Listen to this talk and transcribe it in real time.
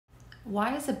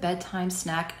Why is a bedtime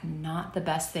snack not the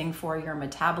best thing for your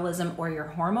metabolism or your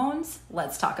hormones?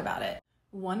 Let's talk about it.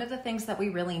 One of the things that we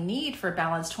really need for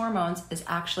balanced hormones is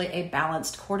actually a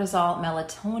balanced cortisol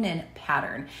melatonin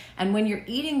pattern. And when you're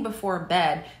eating before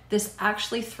bed, this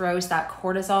actually throws that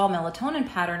cortisol melatonin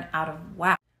pattern out of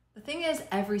whack. The thing is,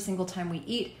 every single time we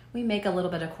eat, we make a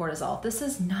little bit of cortisol. This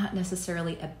is not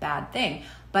necessarily a bad thing,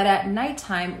 but at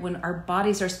nighttime, when our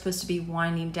bodies are supposed to be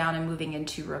winding down and moving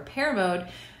into repair mode,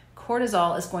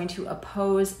 cortisol is going to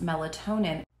oppose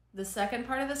melatonin. The second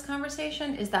part of this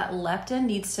conversation is that leptin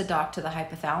needs to dock to the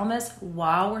hypothalamus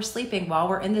while we're sleeping, while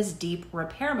we're in this deep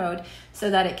repair mode, so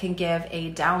that it can give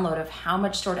a download of how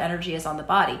much stored energy is on the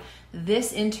body.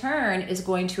 This in turn is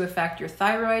going to affect your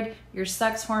thyroid, your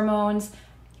sex hormones,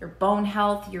 your bone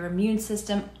health, your immune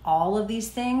system. All of these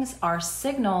things are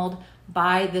signaled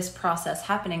by this process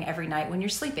happening every night when you're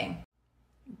sleeping.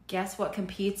 Guess what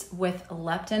competes with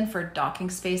leptin for docking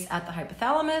space at the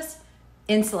hypothalamus?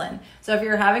 Insulin. So if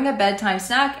you're having a bedtime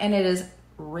snack and it is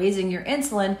raising your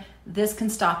insulin, this can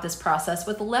stop this process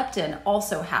with leptin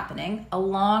also happening,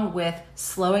 along with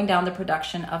slowing down the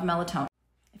production of melatonin.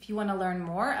 If you want to learn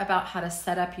more about how to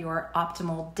set up your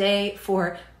optimal day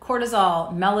for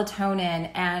cortisol, melatonin,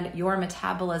 and your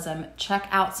metabolism, check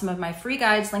out some of my free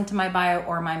guides linked to my bio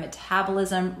or my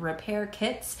metabolism repair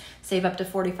kits. Save up to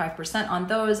 45% on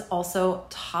those. Also,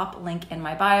 top link in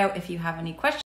my bio if you have any questions.